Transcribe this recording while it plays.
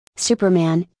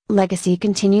Superman, Legacy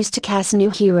continues to cast new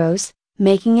heroes,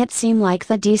 making it seem like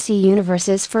the DC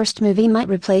Universe's first movie might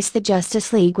replace the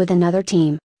Justice League with another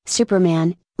team.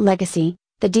 Superman, Legacy,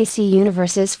 the DC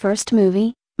Universe's first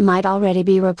movie, might already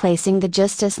be replacing the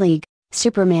Justice League.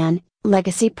 Superman,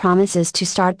 Legacy promises to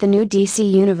start the new DC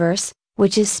Universe,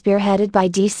 which is spearheaded by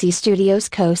DC Studios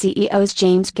co-CEOs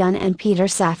James Gunn and Peter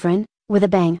Safran, with a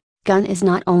bang. Gunn is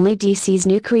not only DC's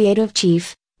new creative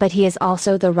chief, but he is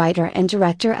also the writer and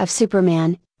director of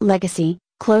Superman, Legacy,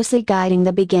 closely guiding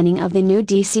the beginning of the new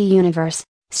DC Universe.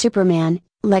 Superman,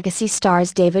 Legacy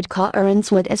stars David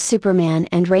Corenswet as Superman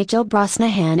and Rachel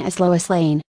Brosnahan as Lois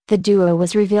Lane. The duo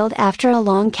was revealed after a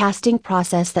long casting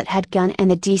process that had Gunn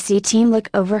and the DC team look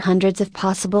over hundreds of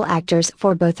possible actors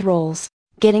for both roles.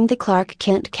 Getting the Clark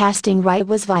Kent casting right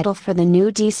was vital for the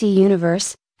new DC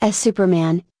Universe, as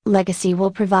Superman, Legacy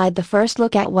will provide the first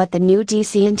look at what the new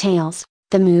DC entails.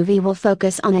 The movie will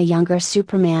focus on a younger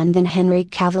Superman than Henry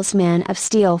Cavill's Man of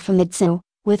Steel from the DCU,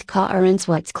 with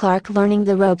Corenswet's Clark learning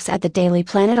the ropes at the Daily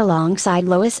Planet alongside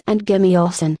Lois and Jimmy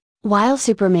Olsen. While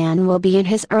Superman will be in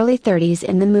his early 30s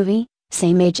in the movie,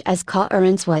 same age as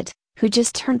Corenswet, who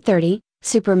just turned 30,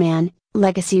 Superman,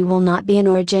 Legacy will not be an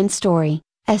origin story,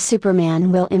 as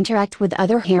Superman will interact with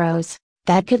other heroes.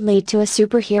 That could lead to a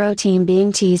superhero team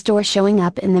being teased or showing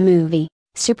up in the movie.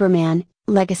 Superman,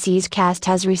 Legacy's cast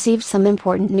has received some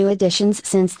important new additions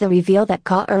since the reveal that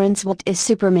Corenswet is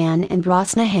Superman and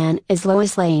Brosnahan is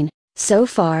Lois Lane. So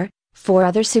far, 4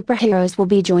 other superheroes will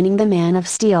be joining the Man of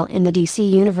Steel in the DC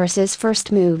Universe's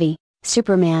first movie.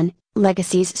 Superman,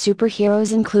 Legacy's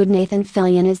superheroes include Nathan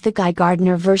Fillion as the Guy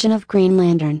Gardner version of Green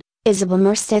Lantern, Isabel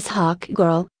Merced as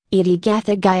Hawkgirl, Edie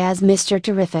Gathegi as Mr.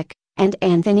 Terrific, and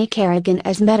Anthony Carrigan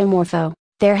as Metamorpho.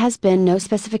 There has been no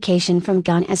specification from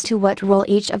Gunn as to what role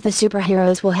each of the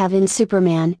superheroes will have in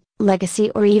Superman,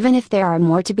 Legacy, or even if there are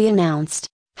more to be announced.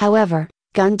 However,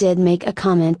 Gunn did make a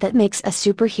comment that makes a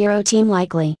superhero team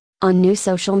likely. On new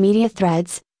social media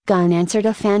threads, Gunn answered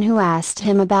a fan who asked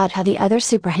him about how the other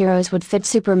superheroes would fit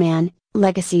Superman,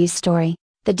 Legacy's story.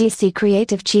 The DC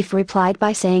creative chief replied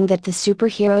by saying that the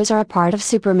superheroes are a part of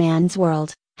Superman's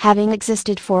world, having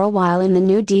existed for a while in the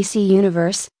new DC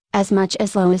Universe, as much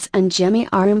as Lois and Jimmy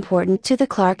are important to the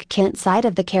Clark Kent side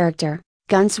of the character.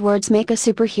 Gunn's words make a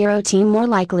superhero team more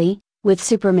likely, with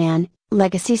Superman,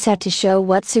 Legacy set to show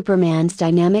what Superman's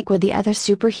dynamic with the other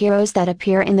superheroes that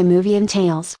appear in the movie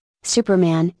entails.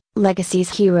 Superman,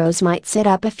 Legacy's heroes might set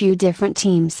up a few different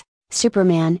teams.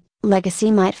 Superman,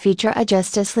 Legacy might feature a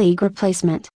Justice League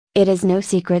replacement. It is no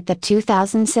secret that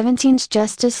 2017's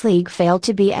Justice League failed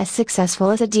to be as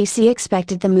successful as DC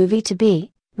expected the movie to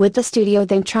be, with the studio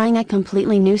then trying a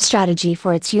completely new strategy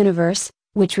for its universe,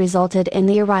 which resulted in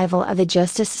the arrival of the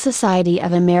Justice Society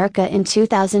of America in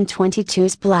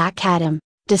 2022's Black Adam.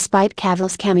 Despite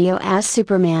Cavill's cameo as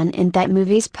Superman in that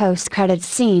movie's post-credits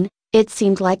scene, it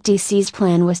seemed like DC's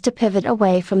plan was to pivot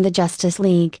away from the Justice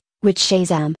League, which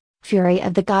Shazam! Fury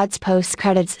of the Gods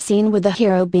post-credits scene with the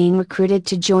hero being recruited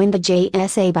to join the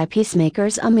JSA by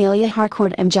Peacemakers Amelia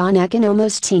Harcourt and John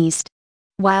Economos teased.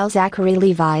 While Zachary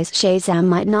Levi's Shazam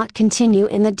might not continue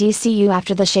in the DCU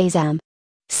after the Shazam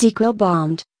sequel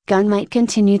bombed, Gunn might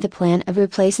continue the plan of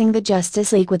replacing the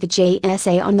Justice League with the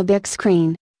JSA on the big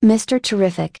screen. Mr.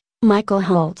 Terrific, Michael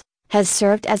Holt, has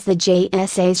served as the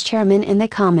JSA's chairman in the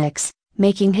comics,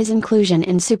 making his inclusion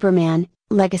in Superman,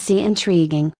 Legacy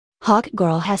intriguing.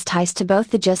 Hawkgirl has ties to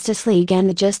both the Justice League and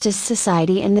the Justice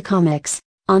Society in the comics.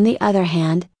 On the other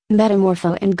hand,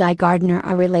 Metamorpho and Guy Gardner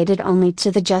are related only to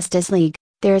the Justice League.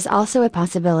 There is also a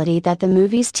possibility that the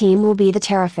movie's team will be the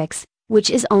Terrifics,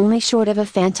 which is only short of a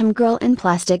Phantom Girl and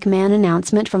Plastic Man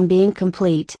announcement from being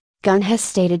complete. Gunn has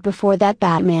stated before that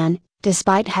Batman,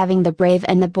 despite having the Brave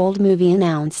and the Bold movie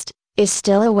announced, is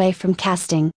still away from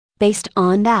casting. Based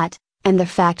on that, and the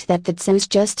fact that the DC's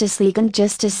Justice League and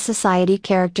Justice Society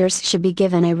characters should be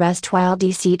given a rest while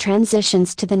DC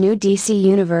transitions to the new DC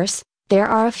Universe, there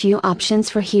are a few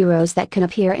options for heroes that can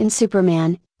appear in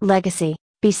Superman, Legacy.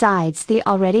 Besides the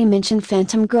already mentioned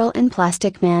Phantom Girl and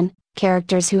Plastic Man,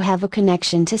 characters who have a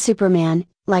connection to Superman,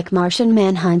 like Martian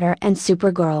Manhunter and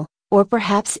Supergirl, or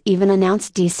perhaps even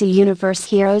announced DC Universe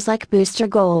heroes like Booster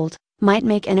Gold, might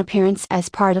make an appearance as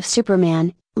part of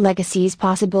Superman, Legacy's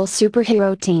possible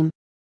superhero team.